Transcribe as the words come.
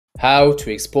How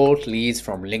to export leads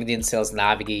from LinkedIn Sales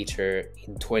Navigator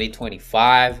in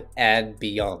 2025 and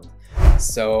beyond.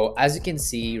 So as you can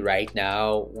see right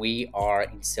now, we are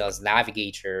in Sales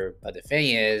Navigator, but the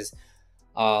thing is,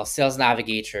 Sales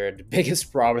Navigator, the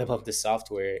biggest problem of the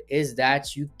software is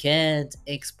that you can't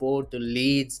export the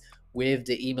leads with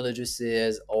the email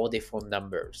addresses or the phone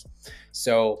numbers.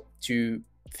 So to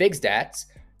fix that,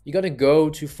 you're gonna go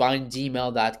to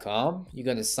findgmail.com, you're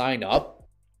gonna sign up.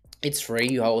 It's free.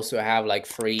 You also have like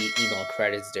free email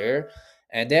credits there,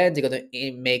 and then they're gonna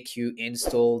make you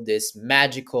install this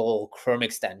magical Chrome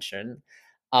extension,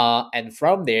 and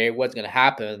from there what's gonna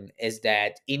happen is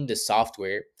that in the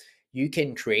software you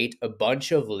can create a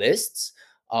bunch of lists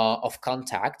of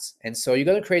contacts. And so you're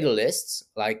gonna create a list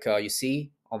like you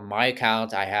see on my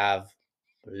account. I have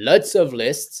lots of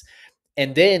lists,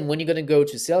 and then when you're gonna go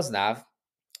to sales nav,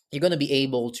 you're going to be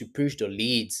able to push the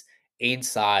leads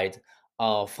inside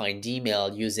Find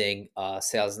Email using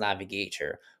Sales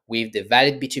Navigator with the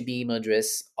valid B2B email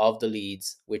address of the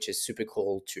leads, which is super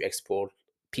cool to export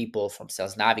people from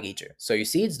Sales Navigator. So you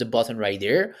see it's the button right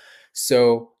there.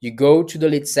 So you go to the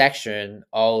lead section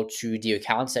or to the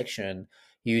account section,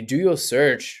 you do your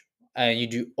search and you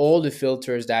do all the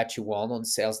filters that you want on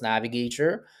Sales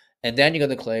Navigator. And then you're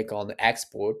going to click on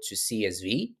export to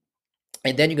CSV,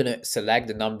 and then you're going to select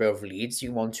the number of leads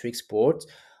you want to export.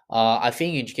 I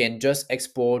think you can just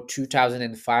export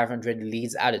 2,500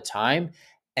 leads at a time,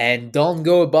 and don't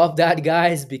go above that,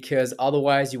 guys, because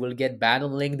otherwise you will get banned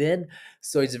on LinkedIn.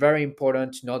 So it's very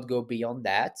important to not go beyond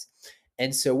that.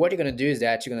 And so what you're going to do is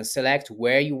that you're going to select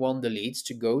where you want the leads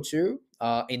to go to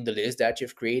in the list that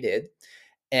you've created.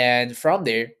 And from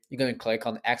there, you're going to click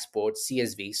on export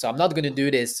CSV. So I'm not going to do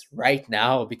this right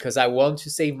now because I want to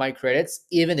save my credits,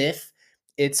 even if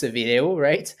it's a video,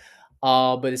 right?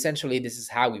 But essentially, this is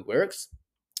how it works.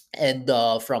 And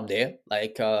from there,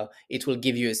 it will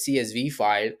give you a CSV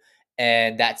file,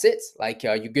 and that's it.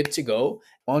 You're good to go.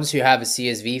 Once you have a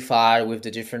CSV file with the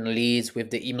different leads,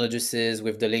 with the email addresses,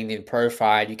 with the LinkedIn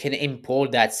profile, you can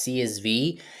import that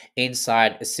CSV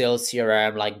inside a sales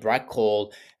CRM like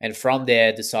Breakcold. And from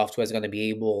there, the software is going to be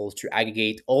able to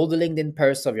aggregate all the LinkedIn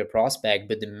posts of your prospect.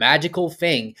 But the magical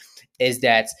thing is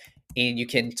that you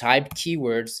can type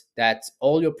keywords that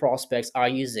all your prospects are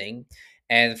using,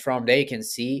 and from there you can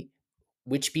see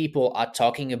which people are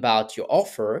talking about your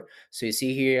offer. So you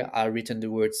see here, I've written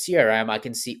the word CRM. I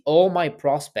can see all my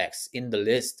prospects in the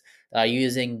list that are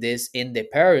using this in the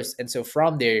post. And so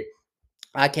from there,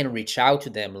 I can reach out to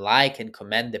them, like and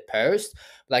comment the post,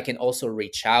 but I can also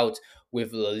reach out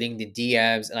with the LinkedIn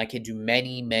DMs, and I can do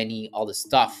many other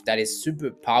stuff that is super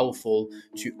powerful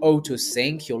to auto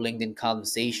sync your LinkedIn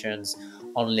conversations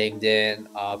on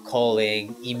LinkedIn,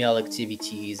 calling, email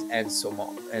activities, and so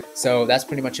on. And so that's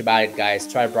pretty much about it, guys.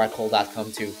 Try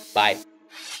breakcold.com too. Bye.